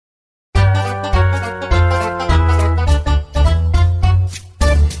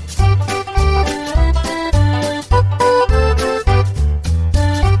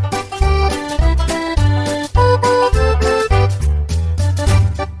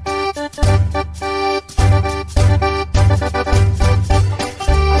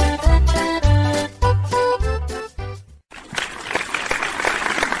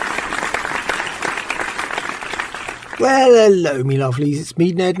Hello, me lovelies. It's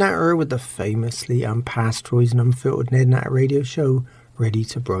me, Ned Natter, with the famously unpasteurised and unfiltered Ned Natter Radio Show, ready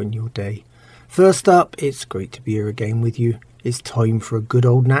to brighten your day. First up, it's great to be here again with you. It's time for a good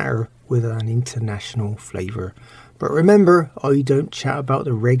old natter with an international flavour. But remember, I don't chat about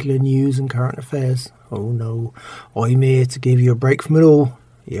the regular news and current affairs. Oh no, I'm here to give you a break from it all.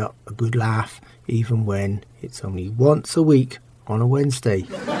 Yup, a good laugh, even when it's only once a week on a Wednesday.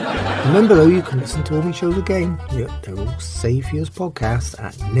 Remember though, you can listen to all my shows again. Yep, they're all saved for you as podcasts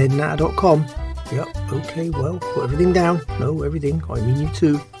at nednatter.com. Yep, okay, well, put everything down. No, everything, I mean you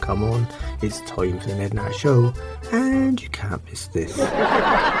too. Come on, it's time for the Ned Natter Show, and you can't miss this.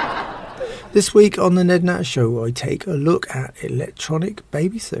 This week on the Ned Natter Show, I take a look at electronic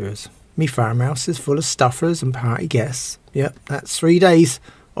babysitters. Me farmhouse is full of stuffers and party guests. Yep, that's 3 days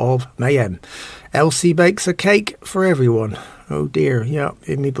of mayhem. Elsie bakes a cake for everyone. Oh dear, yep,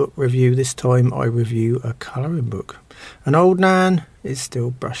 in me book review this time I review a colouring book. An old Nan is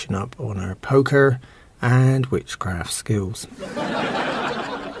still brushing up on her poker and witchcraft skills.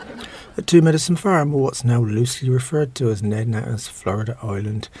 At Two Medicine Farm, or what's now loosely referred to as Ned Natter's Florida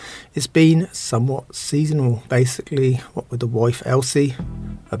Island, it's been somewhat seasonal. Basically, what with the wife Elsie,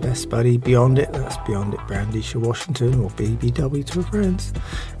 her best buddy Beyond It, that's Beyond It Brandisha Washington, or BBW to her friends,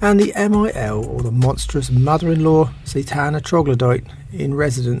 and the MIL, or the monstrous mother-in-law Satana Troglodyte, in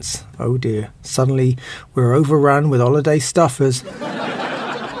residence. Oh dear, suddenly we're overrun with holiday stuffers.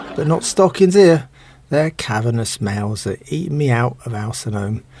 But not stockings here. They're cavernous mouths that eat me out of house and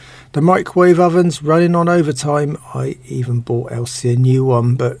home. The microwave oven's running on overtime. I even bought Elsie a new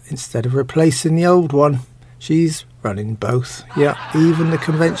one, but instead of replacing the old one, she's running both. Yeah, even the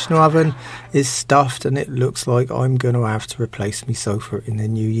conventional oven is stuffed and it looks like I'm going to have to replace my sofa in the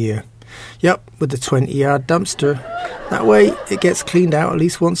new year. Yep, with the 20-yard dumpster. That way it gets cleaned out at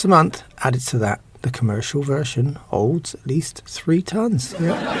least once a month. Added to that, the commercial version holds at least 3 tons.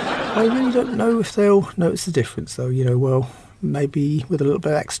 Yep. I really don't know if they'll notice the difference though, you know, well, maybe with a little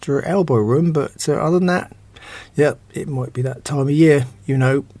bit extra elbow room, but other than that, yep, it might be that time of year, you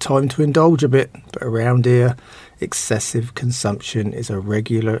know, time to indulge a bit. But around here, excessive consumption is a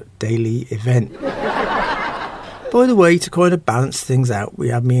regular daily event. By the way, to kind of balance things out, we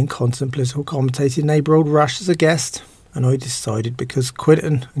had me and constant political commentator neighbour Old Rush as a guest, and I decided because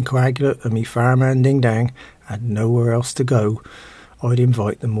Quinton and Coagulate and me farmhand Ding Dang had nowhere else to go, I'd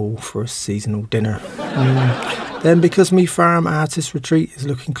invite them all for a seasonal dinner. Then because me farm artist retreat is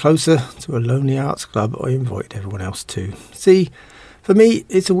looking closer to a lonely arts club, I invited everyone else too. See, for me,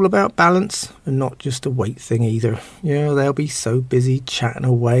 it's all about balance and not just a weight thing either. You know, they'll be so busy chatting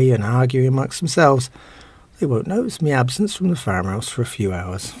away and arguing amongst themselves, they won't notice me absence from the farmhouse for a few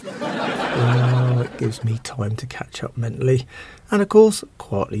hours. Well, it gives me time to catch up mentally. And of course,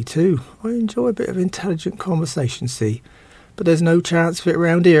 quietly too. I enjoy a bit of intelligent conversation, see. But there's no chance of it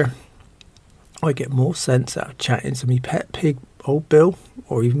around here. I get more sense out of chatting to me pet pig, old Bill,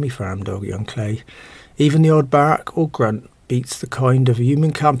 or even me farm dog, young Clay. Even the odd bark or grunt beats the kind of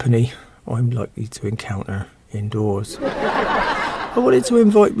human company I'm likely to encounter indoors. I wanted to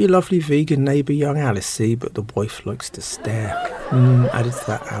invite me lovely vegan neighbour, young Alice, see, but the wife likes to stare. Added to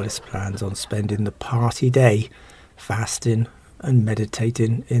that, Alice plans on spending the party day fasting and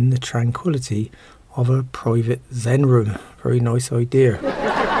meditating in the tranquility of a private Zen room. Very nice idea.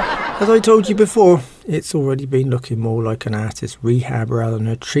 As I told you before, it's already been looking more like an artist rehab rather than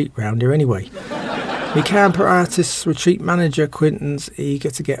a treat round here anyway. Me camper artist retreat manager Quinton's eager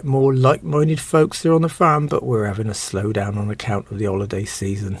to get more like-minded folks here on the farm, but we're having a slowdown on account of the holiday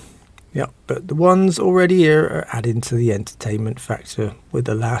season. Yep, but the ones already here are adding to the entertainment factor with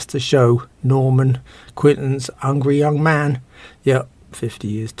the last to show, Norman, Quinton's hungry young man. Yep, 50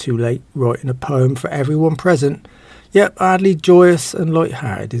 years too late, writing a poem for everyone present. Yep, hardly joyous and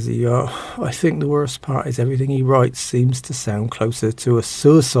light-hearted is he. I think the worst part is everything he writes seems to sound closer to a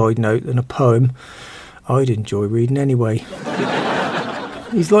suicide note than a poem I'd enjoy reading anyway.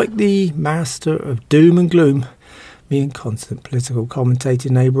 He's like the master of doom and gloom. Me and constant political commentator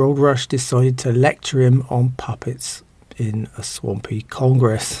neighbour Old Rush decided to lecture him on puppets in a swampy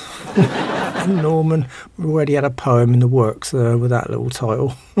congress. And Norman already had a poem in the works with that little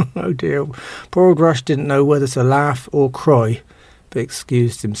title. Oh dear, poor Old Rush didn't know whether to laugh or cry, but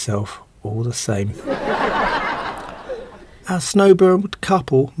excused himself all the same. Our snowbird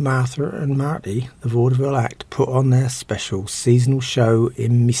couple, Martha and Marty, the vaudeville act, put on their special seasonal show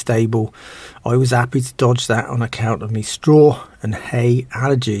in me stable. I was happy to dodge that on account of me straw and hay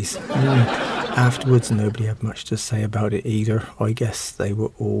allergies. Afterwards, nobody had much to say about it either. I guess they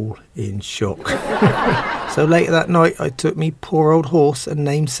were all in shock. So later that night, I took me poor old horse and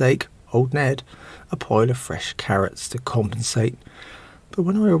namesake old Ned, a pile of fresh carrots to compensate. But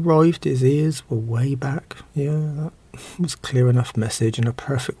when I arrived, his ears were way back. Yeah, that was clear enough message and a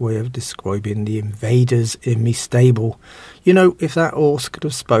perfect way of describing the invaders in me stable. You know, if that horse could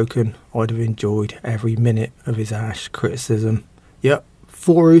have spoken, I'd have enjoyed every minute of his harsh criticism. Yep,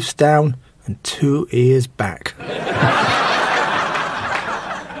 4 hoofs down and 2 ears back.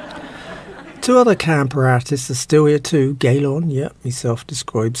 2 other camper artists are still here too. Galon, yep, me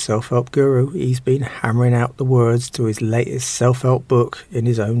self-described self-help guru. He's been hammering out the words to his latest self-help book in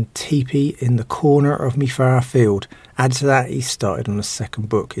his own teepee in the corner of me far field. Add to that, he started on a second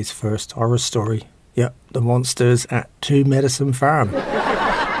book, his first horror story. Yep, the monsters at Two Medicine Farm.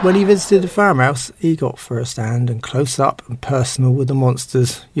 When he visited the farmhouse, he got first-hand and close-up and personal with the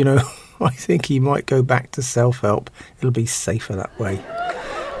monsters. You know, I think he might go back to self-help. It'll be safer that way.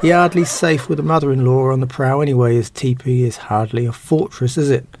 He hardly safe with a mother-in-law on the prow anyway. His teepee is hardly a fortress,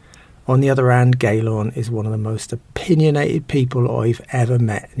 is it? On the other hand, Galon is one of the most opinionated people I've ever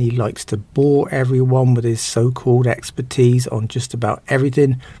met, and he likes to bore everyone with his so-called expertise on just about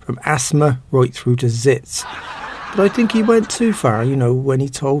everything from asthma right through to zits. But I think he went too far, you know, when he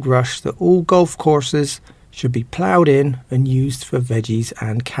told Rush that all golf courses should be ploughed in and used for veggies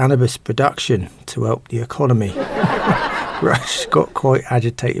and cannabis production to help the economy. Rush got quite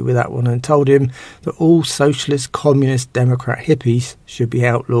agitated with that one and told him that all socialist, communist, democrat hippies should be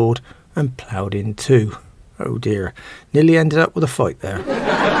outlawed and ploughed in too. Oh dear, nearly ended up with a fight there.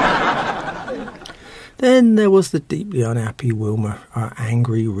 Then there was the deeply unhappy Wilma, our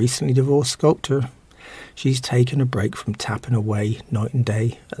angry, recently divorced sculptor. She's taken a break from tapping away night and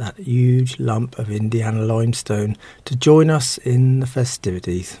day at that huge lump of Indiana limestone to join us in the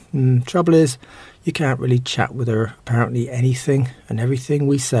festivities. Trouble is, you can't really chat with her apparently anything, and everything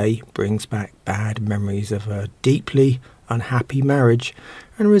we say brings back bad memories of her deeply unhappy marriage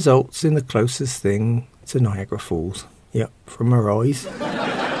and results in the closest thing to Niagara Falls. Yep, from her eyes.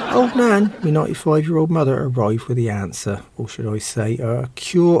 Old Nan, my 95-year-old mother, arrived with the answer, or should I say, a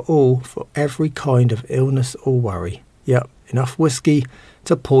cure-all for every kind of illness or worry. Yep, enough whiskey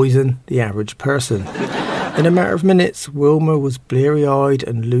to poison the average person. In a matter of minutes, Wilma was bleary-eyed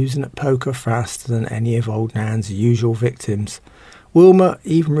and losing at poker faster than any of old Nan's usual victims. Wilma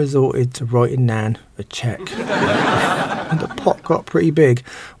even resorted to writing Nan a cheque. And the pot got pretty big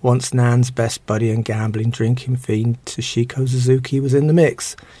once Nan's best buddy and gambling drinking fiend Toshiko Suzuki was in the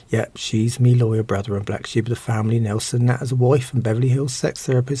mix. Yep, she's me lawyer brother and black sheep of the family, Nelson Natter's wife and Beverly Hills sex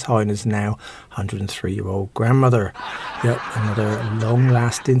therapist Heiner's now 103-year-old grandmother. Yep, another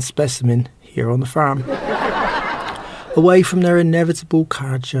long-lasting specimen here on the farm. Away from their inevitable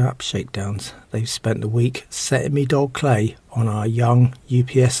card-sharp shakedowns, they've spent the week setting me dog Clay on our young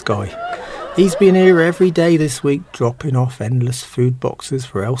UPS guy. He's been here every day this week, dropping off endless food boxes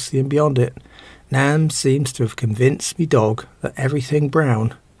for Elsie and beyond it. Nam seems to have convinced me dog that everything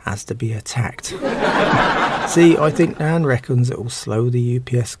brown has to be attacked. See, I think Nan reckons it will slow the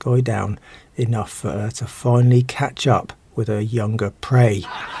UPS guy down enough for her to finally catch up with her younger prey.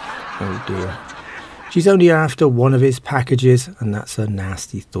 Oh dear. She's only after one of his packages, and that's a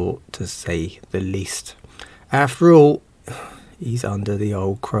nasty thought, to say the least. After all, he's under the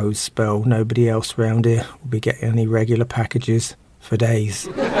old crow's spell. Nobody else round here will be getting any regular packages for days.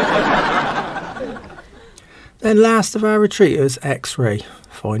 Then last of our retreaters, X-Ray,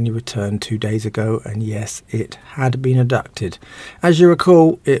 finally returned 2 days ago, and yes, it had been abducted. As you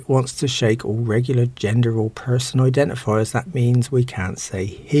recall, it wants to shake all regular gender or person identifiers. That means we can't say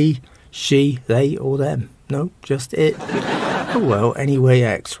he, she, they or them. No, just it. Oh well, anyway,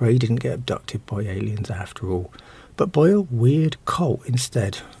 X-Ray didn't get abducted by aliens after all, but by a weird cult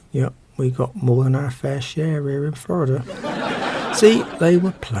instead. Yep, we got more than our fair share here in Florida. See, they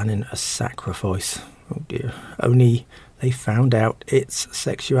were planning a sacrifice. Oh dear. Only they found out its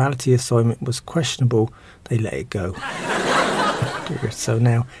sexuality assignment was questionable. They let it go. Oh dear. So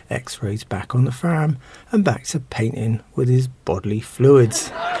now X-Ray's back on the farm and back to painting with his bodily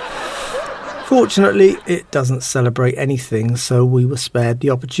fluids. Fortunately, it doesn't celebrate anything, so we were spared the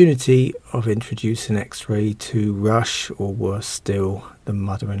opportunity of introducing X-Ray to Rush, or worse still, the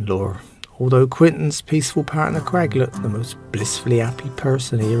mother-in-law. Although Quentin's peaceful partner Quaglet, the most blissfully happy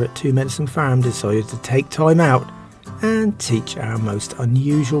person here at Two Medicine Farm, decided to take time out and teach our most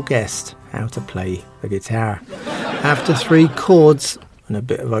unusual guest how to play the guitar. After 3 chords and a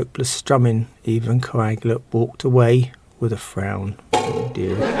bit of hopeless strumming, even Quaglet walked away with a frown. Oh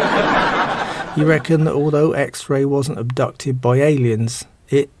dear. You reckon that although X-Ray wasn't abducted by aliens,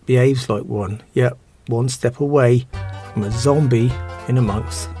 it behaves like one. Yep, one step away from a zombie in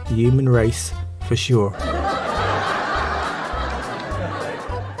amongst the human race, for sure.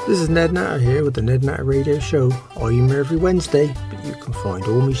 This is Ned Natter here with the Ned Natter Radio Show. I'm here every Wednesday, but you can find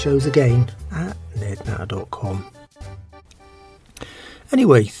all my shows again at nednatter.com.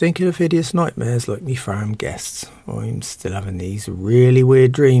 Anyway, thinking of hideous nightmares like me farm guests, I'm still having these really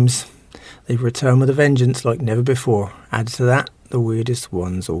weird dreams. They've returned with a vengeance like never before. Added to that, the weirdest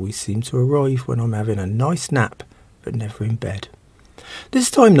ones always seem to arrive when I'm having a nice nap, but never in bed. This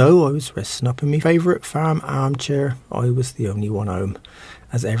time though, I was resting up in my favourite farm armchair. I was the only one home,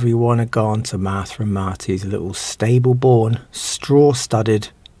 as everyone had gone to Martha and Marty's little stable-born, straw-studded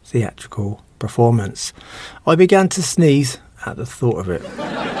theatrical performance. I began to sneeze at the thought of it.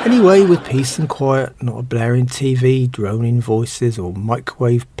 Anyway, with peace and quiet, not a blaring TV, droning voices or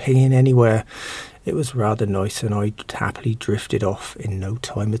microwave pinging anywhere, it was rather nice and I happily drifted off in no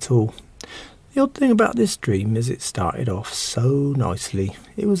time at all. The odd thing about this dream is it started off so nicely.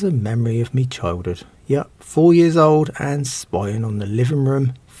 It was a memory of me childhood. Yep, 4 years old and spying on the living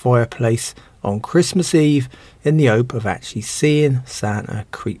room fireplace on Christmas Eve in the hope of actually seeing Santa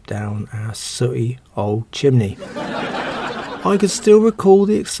creep down our sooty old chimney. I could still recall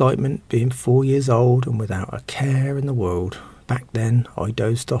the excitement being 4 years old and without a care in the world. Back then I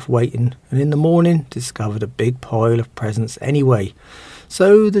dozed off waiting and in the morning discovered a big pile of presents anyway.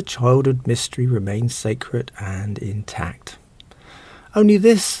 So the childhood mystery remained sacred and intact. Only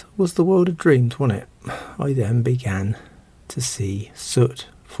this was the world of dreams, wasn't it? I then began to see soot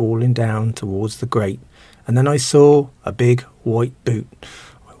falling down towards the grate, and then I saw a big white boot.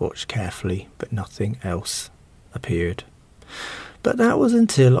 I watched carefully, but nothing else appeared. But that was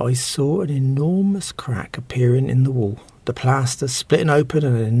until I saw an enormous crack appearing in the wall. The plaster splitting open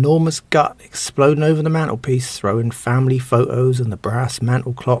and an enormous gut exploding over the mantelpiece, throwing family photos and the brass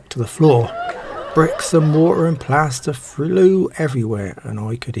mantel clock to the floor. Bricks and mortar and plaster flew everywhere and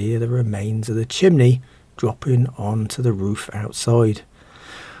I could hear the remains of the chimney dropping onto the roof outside.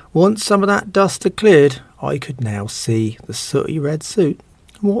 Once some of that dust had cleared, I could now see the sooty red suit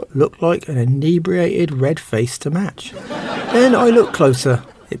and what looked like an inebriated red face to match. Then I looked closer.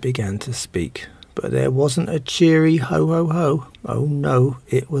 It began to speak. But there wasn't a cheery ho ho ho. Oh no,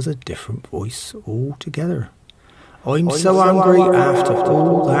 it was a different voice altogether. I'm so hungry after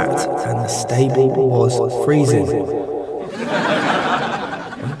all that, and the stable was freezing.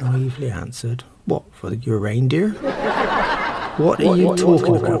 I naively answered, what, for your reindeer? What are you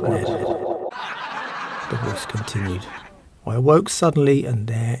talking about, Ned? The voice continued. I awoke suddenly and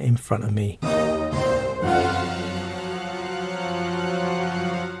there in front of me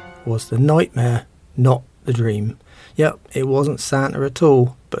was the nightmare, not the dream. Yep, it wasn't Santa at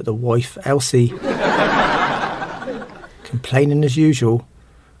all, but the wife Elsie. Complaining as usual.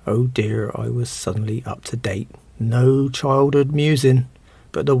 Oh dear, I was suddenly up to date. No childhood musing,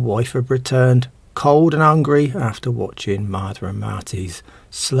 but the wife had returned, cold and hungry after watching Martha and Marty's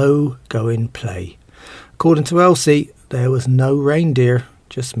slow-going play. According to Elsie, there was no reindeer,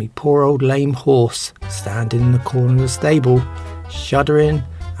 just me poor old lame horse standing in the corner of the stable, shuddering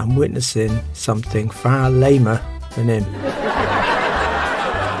and witnessing something far lamer than him.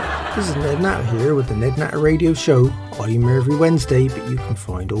 This is Ned Natter here with the Ned Natter Radio Show. I'm here every Wednesday, but you can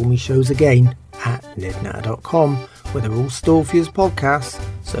find all my shows again at nednatter.com, where they're all stored for you as podcasts.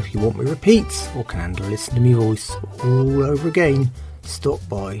 So if you want me repeats or can handle listen to me voice all over again, stop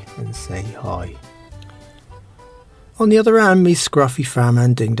by and say hi. On the other hand, me scruffy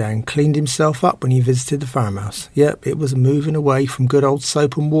farmhand Ding Dang cleaned himself up when he visited the farmhouse. Yep, it was moving away from good old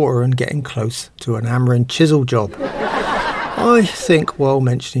soap and water and getting close to an hammer and chisel job. I think while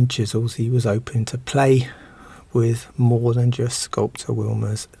mentioning chisels, he was open to play with more than just Sculptor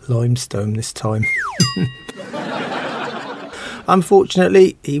Wilma's limestone this time.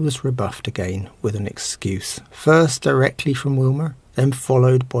 Unfortunately, he was rebuffed again with an excuse. First directly from Wilma, then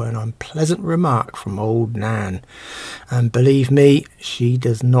followed by an unpleasant remark from old Nan. And believe me, she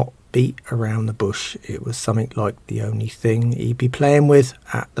does not beat around the bush. It was something like the only thing he'd be playing with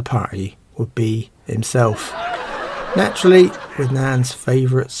at the party would be himself. Naturally, with Nan's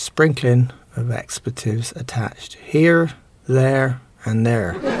favourite sprinkling of expletives attached here, there and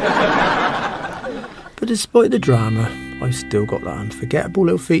there. But despite the drama, I've still got that unforgettable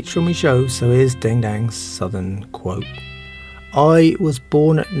little feature on my show, so here's Ding Dang's southern quote. I was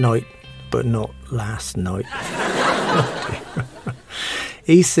born at night, but not last night.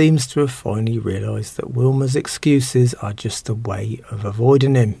 He seems to have finally realised that Wilma's excuses are just a way of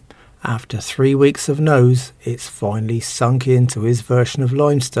avoiding him. After 3 weeks of no's, it's finally sunk into his version of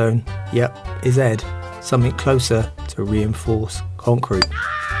limestone. Yep, his head. Something closer to reinforced concrete.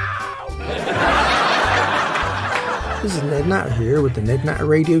 This is Ned Natter here with the Ned Natter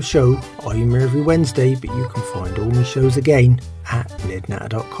Radio Show. I'm here every Wednesday, but you can find all my shows again at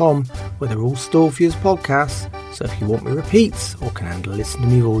nednatter.com, where they're all stored for you as podcasts. So if you want me repeats or can handle listening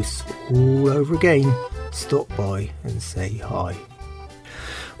to my voice all over again, stop by and say hi.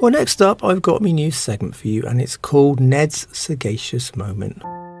 Well, next up, I've got my new segment for you, and it's called Ned's Sagacious Moment.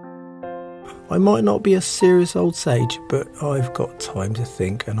 I might not be a serious old sage, but I've got time to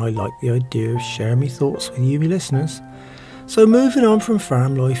think, and I like the idea of sharing my thoughts with you, my listeners. So moving on from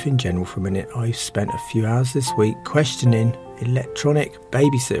farm life in general for a minute, I've spent a few hours this week questioning electronic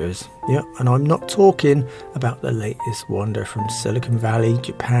babysitters. Yep, and I'm not talking about the latest wonder from Silicon Valley,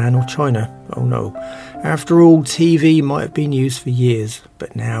 Japan or China. Oh no. After all, TV might have been used for years,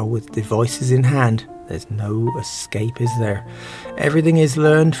 but now with devices in hand, there's no escape, is there? Everything is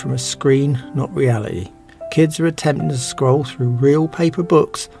learned from a screen, not reality. Kids are attempting to scroll through real paper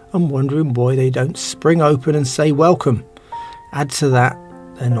books and wondering why they don't spring open and say welcome. Add to that,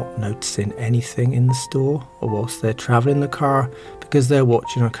 they're not noticing anything in the store or whilst they're travelling the car because they're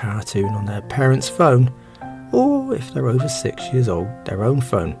watching a cartoon on their parents' phone, or if they're over 6 years old, their own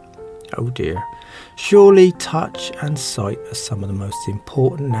phone. Oh dear. Surely touch and sight are some of the most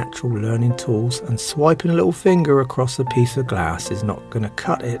important natural learning tools, and swiping a little finger across a piece of glass is not going to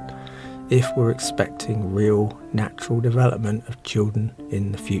cut it if we're expecting real natural development of children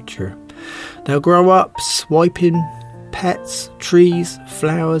in the future. They'll grow up swiping pets, trees,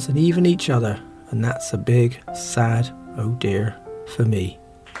 flowers and even each other, and that's a big, sad oh dear for me.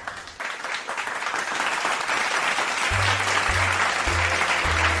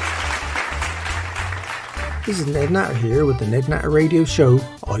 This is Ned Natter here with the Ned Natter Radio Show.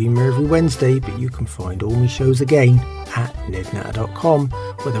 I'm here every Wednesday, but you can find all my shows again at nednatter.com,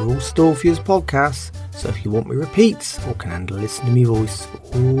 where they're all stored for you as podcasts. So if you want me repeats or can handle listening to me voice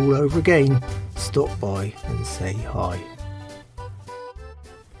all over again, stop by and say hi.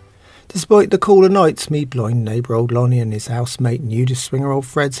 Despite the cooler nights, me blind neighbour old Lonnie and his housemate nudist swinger old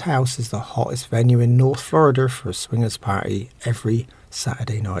Fred's house is the hottest venue in North Florida for a swingers party every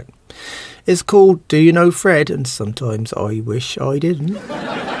Saturday night. It's called Do You Know Fred, and sometimes I wish I didn't.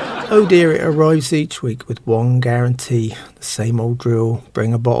 Oh dear, it arrives each week with one guarantee, the same old drill: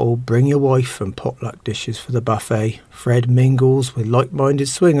 bring a bottle, bring your wife, and potluck dishes for the buffet. Fred mingles with like-minded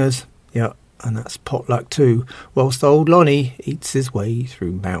swingers, yeah, and that's potluck too, whilst old Lonnie eats his way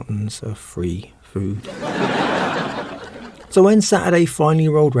through mountains of free food. So when Saturday finally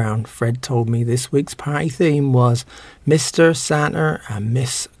rolled round, Fred told me this week's party theme was Mr. Santa and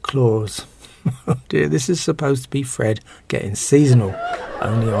Miss Klaus. Oh dear, this is supposed to be Fred getting seasonal,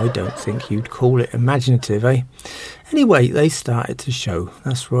 only I don't think you'd call it imaginative, eh? Anyway, they started to show.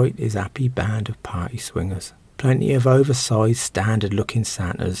 That's right, his happy band of party swingers. Plenty of oversized, standard-looking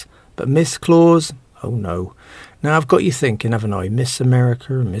Santas. But Miss Klaus, oh no. Now I've got you thinking, haven't I? Miss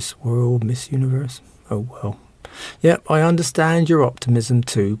America, Miss World, Miss Universe. Oh well. Yep, I understand your optimism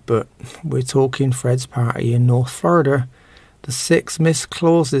too, but we're talking Fred's party in North Florida. The 6 Miss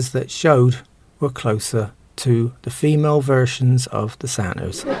Klauses that showed were closer to the female versions of the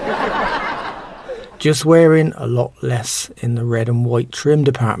Santas. Just wearing a lot less in the red and white trim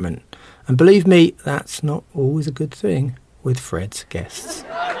department. And believe me, that's not always a good thing with Fred's guests.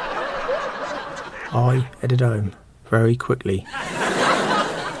 I headed home very quickly.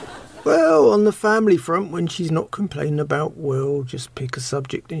 Well, on the family front, when she's not complaining about, well, just pick a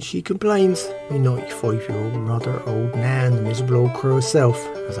subject and she complains. My 95-year-old mother, old Nan, the miserable old crow herself,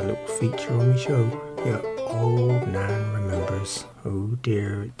 has a little feature on my show. Yeah, old Nan remembers. Oh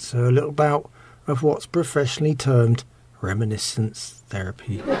dear, it's a little bout of what's professionally termed reminiscence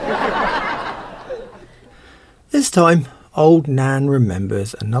therapy. This time, old Nan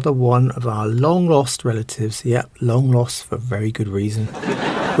remembers another one of our long-lost relatives. Yep, long lost for very good reason.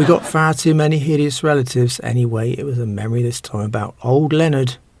 We got far too many hideous relatives. Anyway, it was a memory this time about old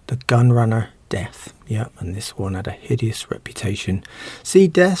Leonard, the gun runner, Death. Yep, and this one had a hideous reputation. See,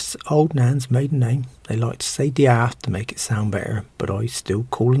 Death's old Nan's maiden name. They like to say Diath to make it sound better, but I still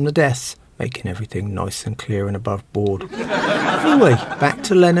call them the Deaths, making everything nice and clear and above board. Anyway, back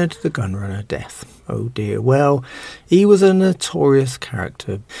to Leonard, the gun runner, Death. Oh dear, well, he was a notorious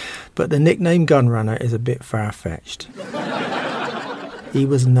character, but the nickname gun runner is a bit far-fetched. He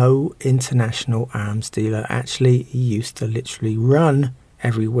was no international arms dealer. Actually, he used to literally run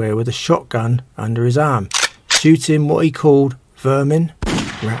everywhere with a shotgun under his arm, shooting what he called vermin,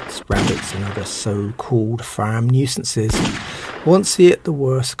 rats, rabbits and other so-called farm nuisances. Once he hit the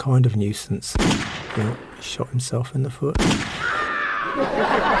worst kind of nuisance, he shot himself in the foot.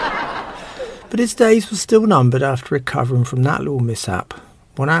 But his days were still numbered after recovering from that little mishap.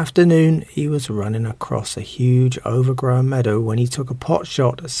 One afternoon, he was running across a huge overgrown meadow when he took a pot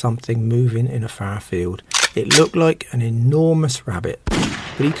shot at something moving in a far field. It looked like an enormous rabbit,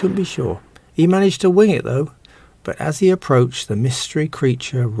 but he couldn't be sure. He managed to wing it though, but as he approached, the mystery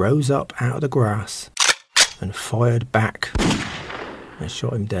creature rose up out of the grass and fired back and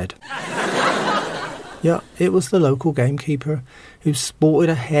shot him dead. Yeah, it was the local gamekeeper who sported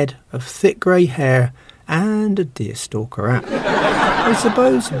a head of thick grey hair and a deerstalker hat. I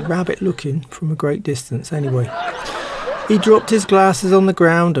suppose rabbit looking from a great distance anyway. He dropped his glasses on the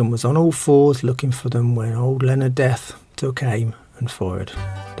ground and was on all fours looking for them when old Leonard Death took aim and fired.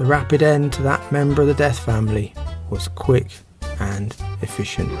 The rapid end to that member of the Death family was quick and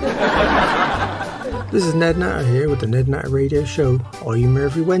efficient. This is Ned Natter here with the Ned Natter Radio Show. I'm here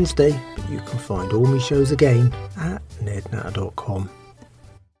every Wednesday, but you can find all my shows again at nednatter.com.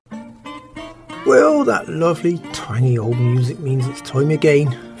 Well, that lovely, twangy old music means it's time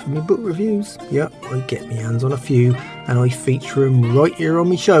again for me book reviews. Yep, I get my hands on a few and I feature them right here on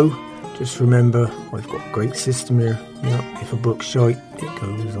my show. Just remember, I've got a great system here. Yep, if a book's shite, it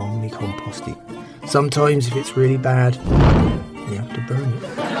goes on me compost heap. Sometimes if it's really bad, you have to burn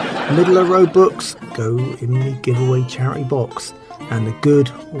it. Middle of road books go in my giveaway charity box, and the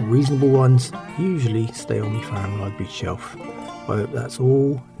good or reasonable ones usually stay on my farm library shelf. I hope that's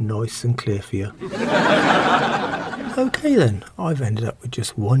all nice and clear for you. Okay then, I've ended up with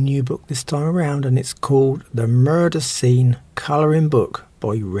just one new book this time around, and it's called The Murder Scene Colouring Book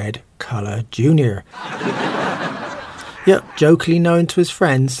by Red Colour Jr. Yep, jokingly known to his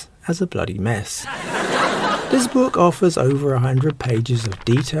friends as a bloody mess. This book offers over 100 pages of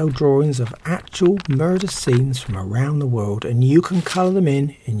detailed drawings of actual murder scenes from around the world, and you can colour them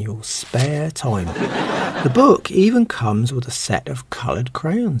in your spare time. The book even comes with a set of coloured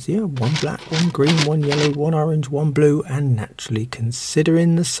crayons. Yeah, one black, one green, one yellow, one orange, one blue, and naturally,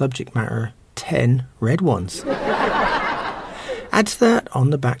 considering the subject matter, 10 red ones. Add to that, on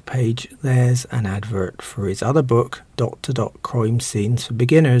the back page, there's an advert for his other book, Dot to Dot Crime Scenes for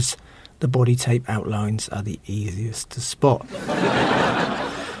Beginners. The body tape outlines are the easiest to spot.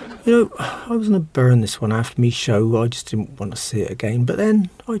 You know, I was going to burn this one after me show. I just didn't want to see it again. But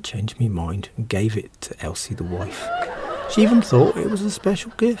then I changed my mind and gave it to Elsie the wife. She even thought it was a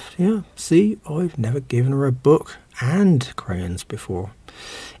special gift. Yeah, see, I've never given her a book and crayons before.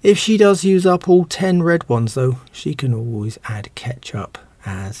 If she does use up all 10 red ones though, she can always add ketchup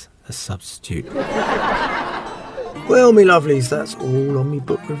as a substitute. Well, me lovelies, that's all on me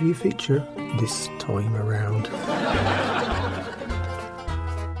book review feature this time around.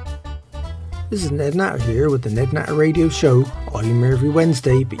 This is Ned Natter here with the Ned Natter Radio Show. I'm here every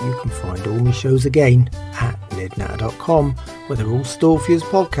Wednesday, but you can find all my shows again at nednatter.com, where they're all stored for you as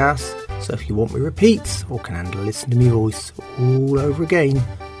podcasts. So if you want me repeats or can handle listen to me voice all over again,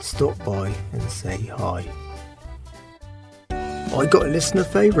 stop by and say hi. I got a listener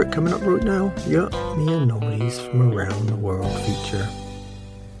favourite coming up right now. Yup, me anomalies from around the world feature.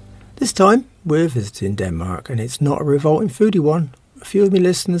 This time we're visiting Denmark, and it's not a revolting foodie one. A few of my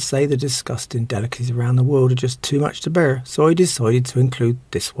listeners say the disgusting delicacies around the world are just too much to bear, so I decided to include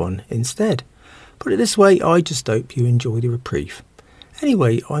this one instead. Put it this way, I just hope you enjoy the reprieve.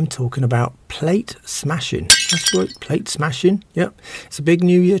 Anyway, I'm talking about plate smashing. That's right, plate smashing. Yep, it's a big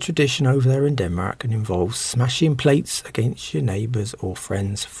New Year tradition over there in Denmark and involves smashing plates against your neighbours' or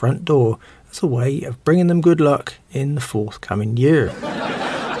friends' front door as a way of bringing them good luck in the forthcoming year.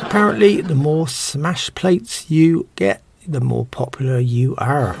 Apparently, the more smashed plates you get, the more popular you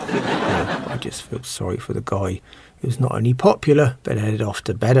are. I just feel sorry for the guy who's not only popular, but headed off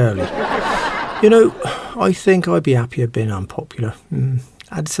to bed early. You know, I think I'd be happier being unpopular.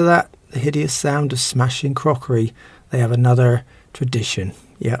 Add to that the hideous sound of smashing crockery. They have another tradition.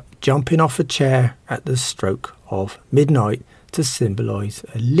 Yeah, jumping off a chair at the stroke of midnight to symbolise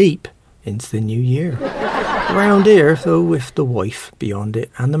a leap into the new year. Around here, though, if the wife beyond it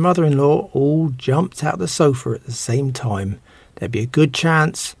and the mother-in-law all jumped out the sofa at the same time, there'd be a good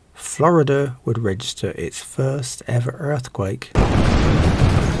chance Florida would register its first ever earthquake.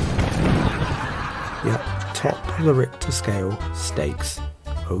 Yep, top of the Richter scale, stakes.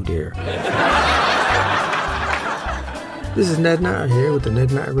 Oh dear. This is Ned Natter here with the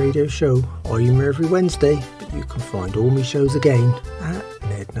Ned Natter Radio Show. I'm here every Wednesday, but you can find all my shows again at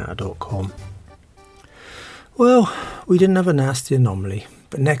nednatter.com. Well, we didn't have a nasty anomaly,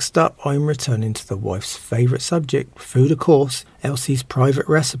 but next up I'm returning to the wife's favourite subject, food of course, Elsie's private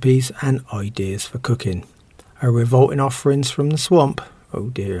recipes and ideas for cooking. Her revolting offerings from the swamp. Oh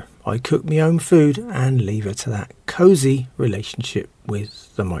dear, I cook my own food and leave her to that cosy relationship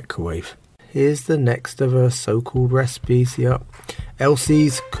with the microwave. here's the next of her so-called recipes. Yep,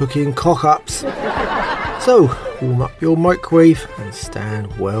 Elsie's cooking cock-ups. So, warm up your microwave and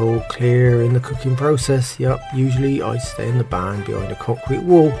stand well clear in the cooking process. Yep, usually I stay in the barn behind a concrete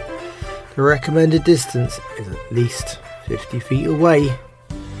wall. The recommended distance is at least 50 feet away.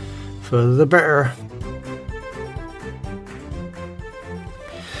 Further the better.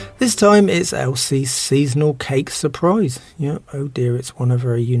 This time it's Elsie's seasonal cake surprise. Yep, oh dear, it's one of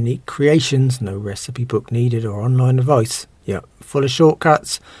her unique creations. No recipe book needed or online advice. Yep, full of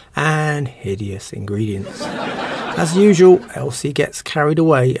shortcuts and hideous ingredients. As usual, Elsie gets carried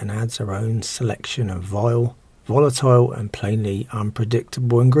away and adds her own selection of vile, volatile and plainly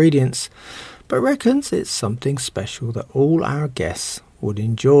unpredictable ingredients, but reckons it's something special that all our guests would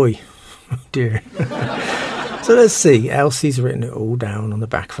enjoy. Oh dear. So let's see, Elsie's written it all down on the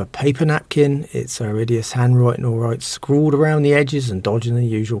back of a paper napkin. It's her hideous handwriting alright, scrawled around the edges and dodging the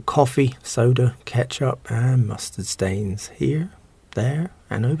usual coffee, soda, ketchup and mustard stains here, there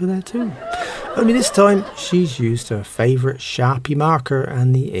and over there too. Only this time she's used her favourite Sharpie marker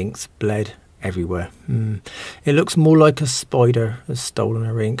and the ink's bled everywhere. It looks more like a spider has stolen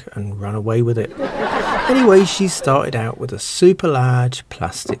her ink and run away with it. Anyway, she started out with a super large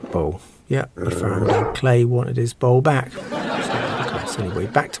plastic bowl. Yeah, he found out Clay wanted his bowl back. So anyway,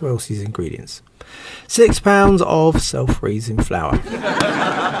 back to Elsie's ingredients. 6 pounds of self-raising flour.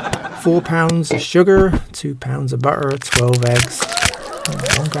 4 pounds of sugar, 2 pounds of butter, 12 eggs,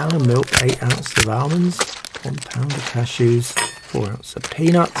 1 gallon of milk, 8 ounces of almonds, 1 pound of cashews, 4 ounces of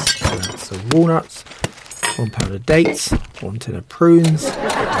peanuts, 2 ounces of walnuts, 1 pound of dates, 1 tin of prunes, 8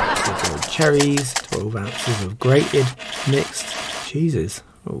 ounces of grilled cherries, 12 ounces of grated mixed cheeses.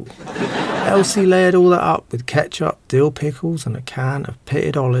 Oh. Elsie layered all that up with ketchup, dill pickles and a can of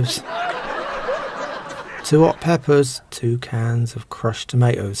pitted olives, 2 hot peppers, 2 cans of crushed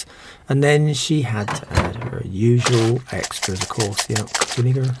tomatoes, and then she had to add her usual extras, of course,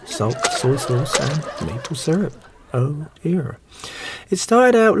 vinegar, salt, soy sauce and maple syrup. Oh dear. It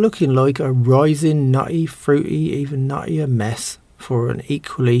started out looking like a rising, nutty, fruity, even nuttier mess for an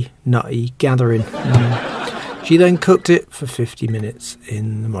equally nutty gathering. She then cooked it for 50 minutes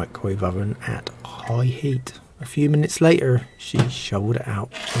in the microwave oven at high heat. A few minutes later, she shoveled it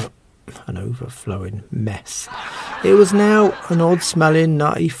out. An overflowing mess. It was now an odd-smelling,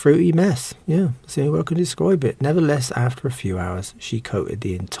 nutty, fruity mess. Yeah, that's the only way I can describe it. Nevertheless, after a few hours, she coated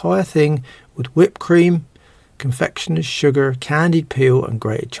the entire thing with whipped cream, confectioner's sugar, candied peel and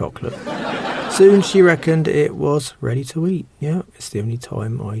grated chocolate. Soon she reckoned it was ready to eat. Yeah, it's the only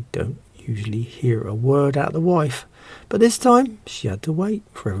time I don't usually hear a word out of the wife, but this time she had to wait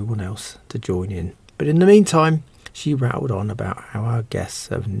for everyone else to join in. But in the meantime, she rattled on about how our guests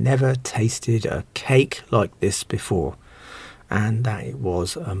have never tasted a cake like this before, and that it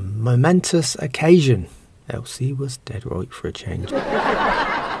was a momentous occasion. Elsie was dead right for a change.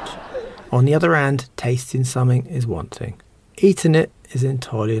 On the other hand, tasting something is one thing. Eating it is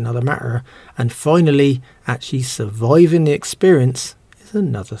entirely another matter, and finally, actually surviving the experience is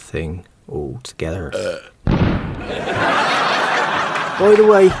another thing altogether. By the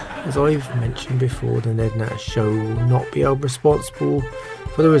way, as I've mentioned before, the Ned Natter Show will not be held responsible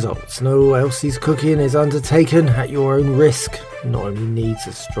for the results. No, Elsie's cooking is undertaken at your own risk. It not only needs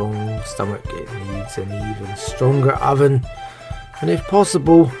a strong stomach, it needs an even stronger oven. And if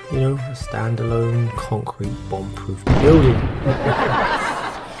possible, a standalone concrete bomb-proof building.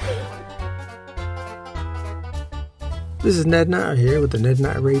 This is Ned Natter here with the Ned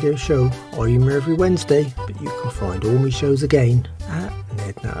Natter Radio Show. I'm here every Wednesday, but you can find all my shows again at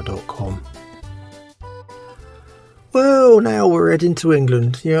nednatter.com. Well, now we're heading to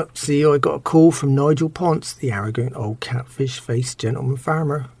England. Yep, see, I got a call from Nigel Ponce, the arrogant old catfish-faced gentleman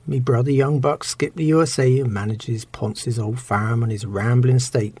farmer. Me brother young buck skipped the USA and manages Ponce's old farm on his rambling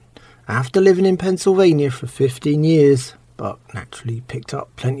estate. After living in Pennsylvania for 15 years, Buck naturally picked up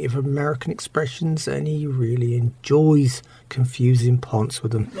plenty of American expressions and he really enjoys confusing Ponce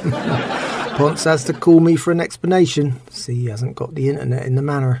with them. Ponce has to call me for an explanation. See, he hasn't got the internet in the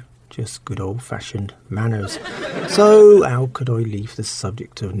manor. Just good old-fashioned manners. So, how could I leave the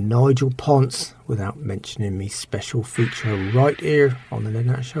subject of Nigel Ponce without mentioning me special feature right here on the Ned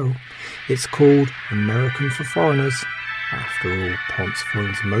Natter Show? It's called American for Foreigners. After all, Ponce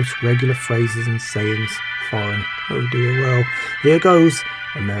finds most regular phrases and sayings foreign. Oh dear, well, here goes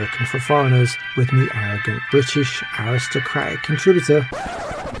American for Foreigners with me arrogant British aristocratic contributor.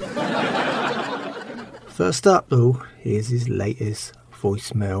 First up though, here's his latest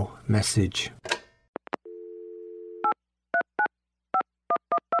voicemail message.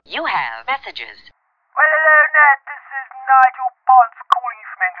 You have messages. Well, hello, Ned. This is Nigel Ponce calling you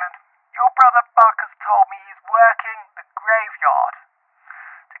from England. Your brother Buck has told me he's working the graveyard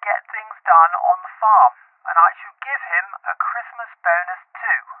to get things done on the farm, and I should give him a Christmas bonus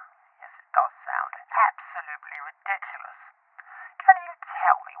too. Yes, it does sound absolutely ridiculous. Can you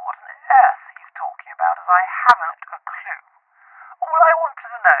tell me what on earth he's talking about, as I haven't a clue? All I wanted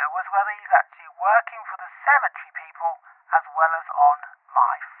to know was whether he's actually working for the cemetery people as well as on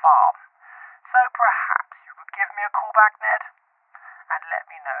my farm. So perhaps you could give me a call back, Ned, and let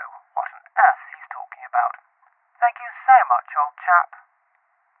me know what on earth he's talking about. Thank you so much, old chap.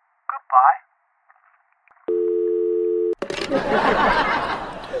 Goodbye.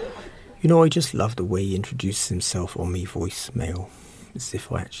 You know, I just love the way he introduces himself on me voicemail, as if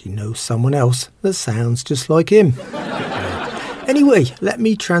I actually know someone else that sounds just like him. Anyway, let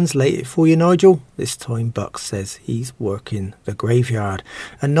me translate it for you, Nigel. This time Buck says he's working the graveyard,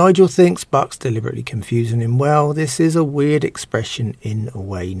 and Nigel thinks Buck's deliberately confusing him. Well, this is a weird expression in a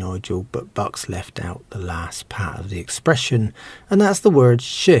way, Nigel, but Buck's left out the last part of the expression, and that's the word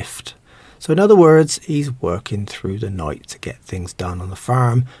shift. So in other words, he's working through the night to get things done on the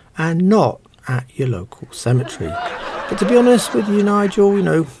farm and not at your local cemetery. But to be honest with you, Nigel, you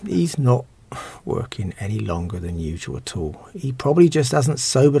know, he's not working any longer than usual at all. He probably just hasn't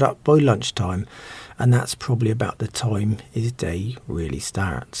sobered up by lunchtime, and that's probably about the time his day really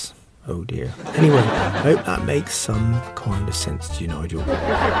starts. Oh dear. Anyway, I hope that makes some kind of sense to you, Nigel.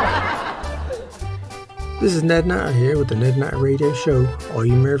 This is Ned Natter here with the Ned Natter Radio Show.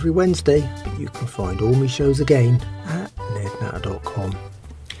 I'm here every Wednesday, but you can find all my shows again at nednatter.com.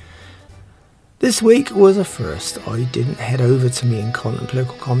 This week was a first. I didn't head over to me and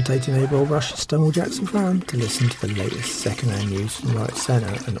political commentator neighbour Rush at Stonewall Jackson Farm to listen to the latest second-hand news from right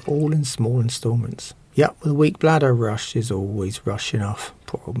centre, and all in small instalments. Yep, with a weak bladder, Rush is always rushing off.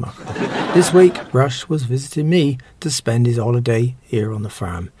 Poor old mucker. This week, Rush was visiting me to spend his holiday here on the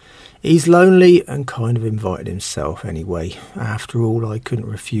farm. He's lonely and kind of invited himself anyway. After all, I couldn't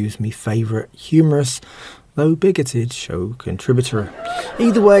refuse me favourite humorous, though bigoted, show contributor.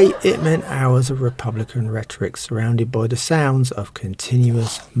 Either way, it meant hours of Republican rhetoric surrounded by the sounds of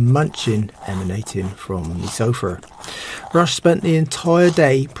continuous munching emanating from the sofa. Rush spent the entire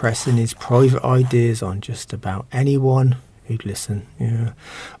day pressing his private ideas on just about anyone who'd listen. Yeah.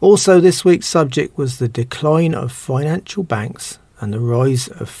 Also, this week's subject was the decline of financial banks and the rise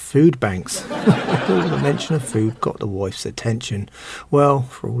of food banks. The mention of food got the wife's attention. Well,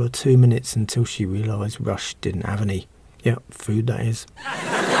 for all of 2 minutes until she realised Rush didn't have any. Yep, food that is.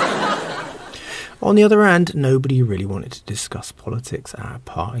 On the other hand, nobody really wanted to discuss politics at a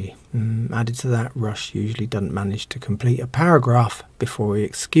party. Added to that, Rush usually doesn't manage to complete a paragraph before he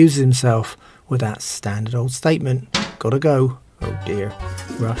excuses himself with that standard old statement, gotta go. Oh dear,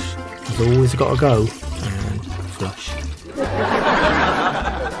 Rush has always gotta go, and flush.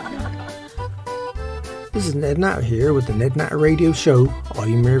 This is Ned Natter here with the Ned Natter Radio Show.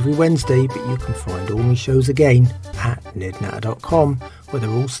 I'm here every Wednesday, but you can find all my shows again at nednatter.com, where they're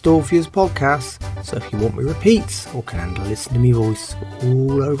all stored for you as podcasts. So if you want me repeats or can handle listen to me voice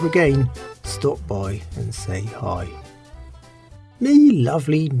all over again, stop by and say hi. Me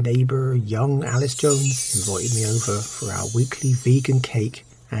lovely neighbour young Alice Jones invited me over for our weekly vegan cake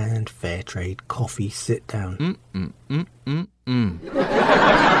and fair trade coffee sit down.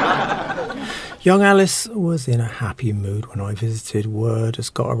 Young Alice was in a happy mood when I visited. Word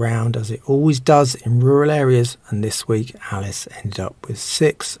has got around, as it always does in rural areas, and this week Alice ended up with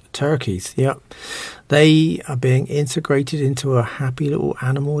 6 turkeys. Yep, they are being integrated into a happy little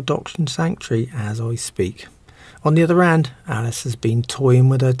animal adoption sanctuary as I speak. On the other hand, Alice has been toying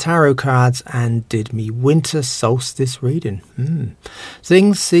with her tarot cards and did me winter solstice reading.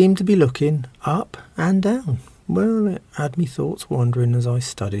 Things seem to be looking up and down. Well, it had me thoughts wandering as I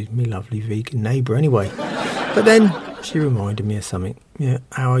studied me lovely vegan neighbour anyway. But then she reminded me of something. Yeah,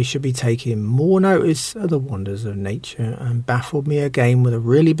 how I should be taking more notice of the wonders of nature, and baffled me again with a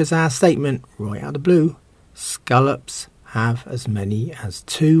really bizarre statement right out of the blue. Scallops have as many as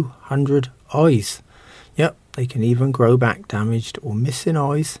 200 eyes. Yep, they can even grow back damaged or missing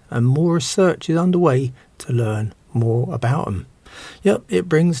eyes, and more research is underway to learn more about them. Yep, it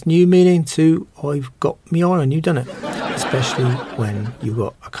brings new meaning to I've got me eye on you, done it? Especially when you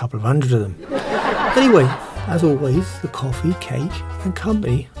got a couple of hundred of them. Anyway, as always, the coffee, cake and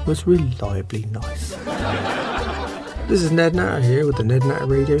company was reliably nice. This is Ned Natter here with the Ned Natter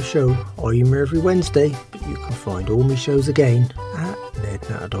Radio Show. I'm here every Wednesday, but you can find all my shows again at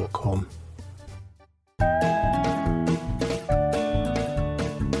nednatter.com.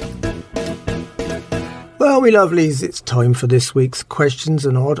 Well, me lovelies, it's time for this week's questions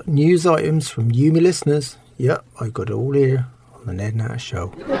and odd news items from you, me listeners. Yep, I got it all here on the Ned Natter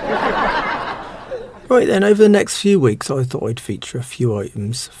Show. Right then, over the next few weeks I thought I'd feature a few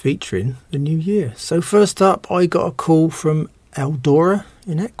items featuring the new year. So first up, I got a call from Eldora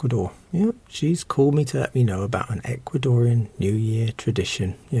in Ecuador. Yep, she's called me to let me know about an Ecuadorian New Year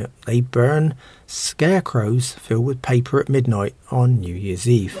tradition. Yep, they burn scarecrows filled with paper at midnight on New Year's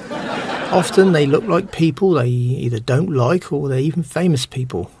Eve. Often they look like people they either don't like or they're even famous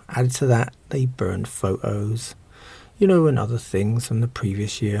people. Added to that, they burn photos, and other things from the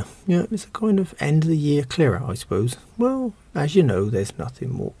previous year. Yeah, it's a kind of end of the year clearer, I suppose. Well, as you know, there's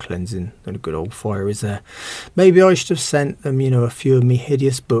nothing more cleansing than a good old fire, is there? Maybe I should have sent them, a few of me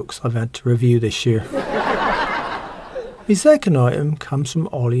hideous books I've had to review this year. My second item comes from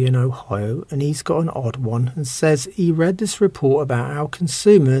Ollie in Ohio, and he's got an odd one and says he read this report about how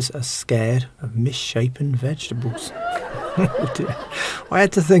consumers are scared of misshapen vegetables. Oh dear. I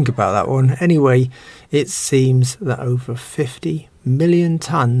had to think about that one. Anyway, it seems that over 50 million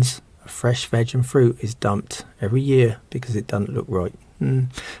tonnes of fresh veg and fruit is dumped every year because it doesn't look right. And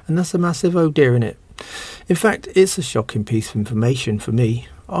that's a massive oh dear, isn't it? In fact, it's a shocking piece of information for me.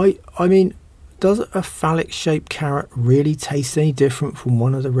 I mean, does a phallic-shaped carrot really taste any different from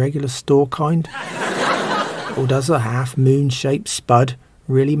one of the regular store kind? Or does a half-moon-shaped spud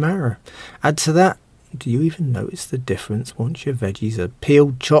really matter? Add to that, do you even notice the difference once your veggies are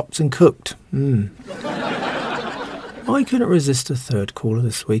peeled, chopped and cooked? I couldn't resist a third caller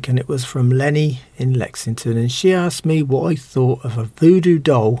this week, and it was from Lenny in Lexington, and she asked me what I thought of a voodoo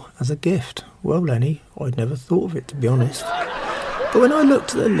doll as a gift. Well, Lenny, I'd never thought of it, to be honest. But when I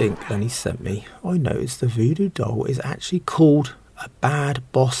looked at the link Lenny sent me, I noticed the voodoo doll is actually called a bad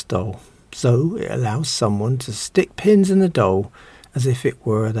boss doll. So it allows someone to stick pins in the doll as if it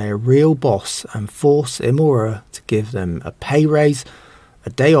were their real boss and force him or her to give them a pay raise, a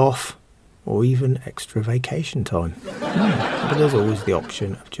day off, or even extra vacation time. But there's always the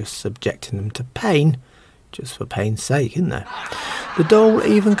option of just subjecting them to pain, just for pain's sake, isn't there? The doll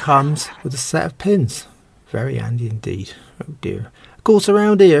even comes with a set of pins. Very handy indeed. Oh dear. Of course,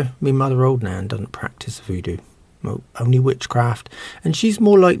 around here, me mother old Nan doesn't practice voodoo. Well, only witchcraft, and she's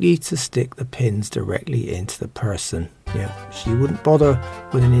more likely to stick the pins directly into the person. Yeah, she wouldn't bother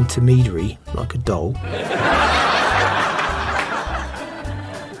with an intermediary like a doll.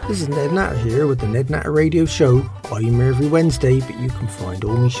 This is Ned Natter here with the Ned Natter Radio Show. I'm here every Wednesday, but you can find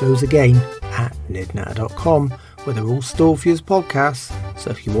all my shows again at nednatter.com, where they're all stored for you as podcasts. So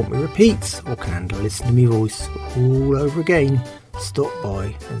if you want me repeats or can handle listen to me voice all over again, stop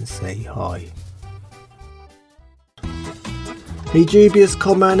by and say hi. Me dubious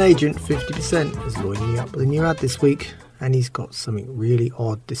conman agent 50% is lining me up with a new ad this week, and he's got something really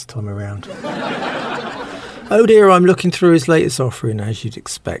odd this time around. Oh dear, I'm looking through his latest offering. As you'd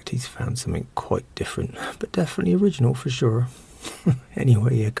expect, he's found something quite different, but definitely original for sure.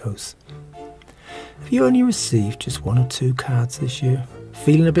 Anyway, here goes. Have you only received just 1 or 2 cards this year?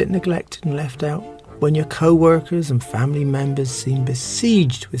 Feeling a bit neglected and left out? When your co-workers and family members seem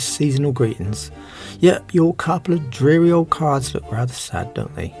besieged with seasonal greetings? Yep, your couple of dreary old cards look rather sad,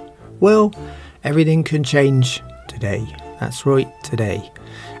 don't they? Well, everything can change today. That's right, today.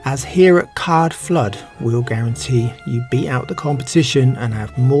 As here at Card Flood, we'll guarantee you beat out the competition and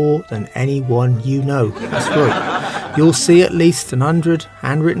have more than anyone you know. That's right. You'll see at least 100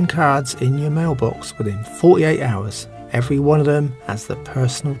 handwritten cards in your mailbox within 48 hours. Every one of them has the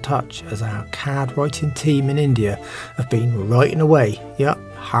personal touch, as our card writing team in India have been writing away. Yep,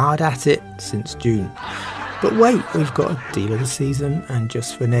 hard at it since June. But wait, we've got a deal of the season, and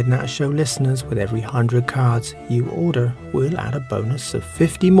just for Ned Natter Show listeners, with every 100 cards you order, we'll add a bonus of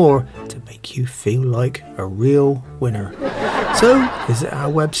 50 more to make you feel like a real winner. So visit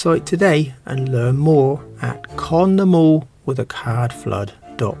our website today and learn more at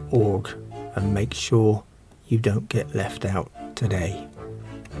conthemallwithacardflood.org, and make sure you don't get left out today.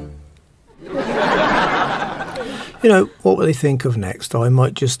 What will they think of next? I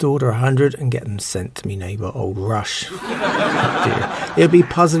might just order 100 and get them sent to me neighbour, old Rush. Oh dear. He'll be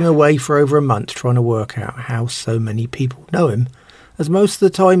puzzling away for over a month trying to work out how so many people know him, as most of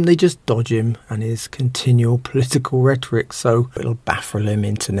the time they just dodge him and his continual political rhetoric, so it'll baffle him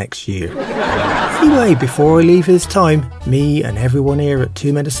into next year. Anyway, before I leave this time, me and everyone here at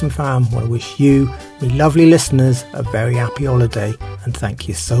Two Medicine Farm want to wish you, me lovely listeners, a very happy holiday, and thank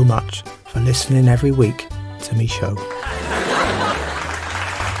you so much for listening every week to me show.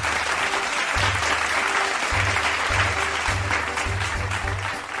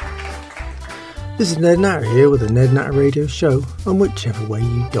 This is Ned Natter here with the Ned Natter Radio Show, and whichever way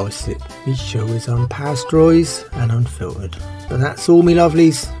you dice it, me show is unpasteurised and unfiltered. But that's all me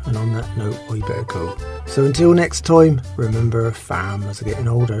lovelies, and on that note I better go. So until next time, remember farmers are getting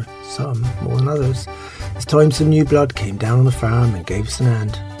older, some more than others. It's time some new blood came down on the farm and gave us an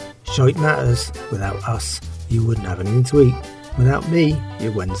hand. Shite matters, without us, you wouldn't have anything to eat. Without me,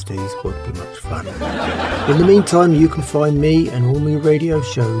 your Wednesdays won't be much fun. In the meantime, you can find me and all my radio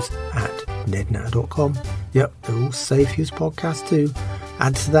shows at nednatter.com. Yep, they're all safe use podcasts too.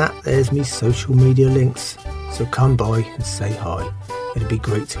 Add to that, there's me social media links. So come by and say hi. It'd be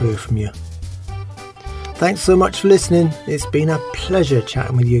great to hear from you. Thanks so much for listening. It's been a pleasure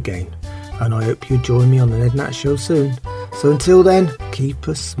chatting with you again. And I hope you join me on the Ned Natter Show soon. So until then, keep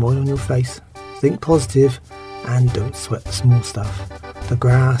a smile on your face. Think positive. And don't sweat the small stuff. The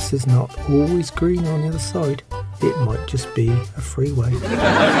grass is not always green on the other side. It might just be a freeway.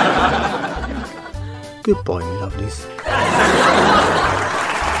 Goodbye, my lovelies.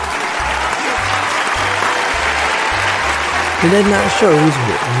 The Ned Natter Show is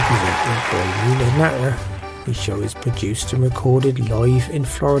written and presented by me, Ned Natter. The show is produced and recorded live in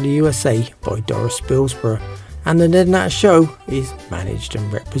Florida, USA by Doris Spilsborough. And the Ned Natter Show is managed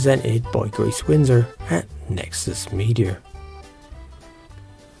and represented by Grace Windsor at Nexus Media.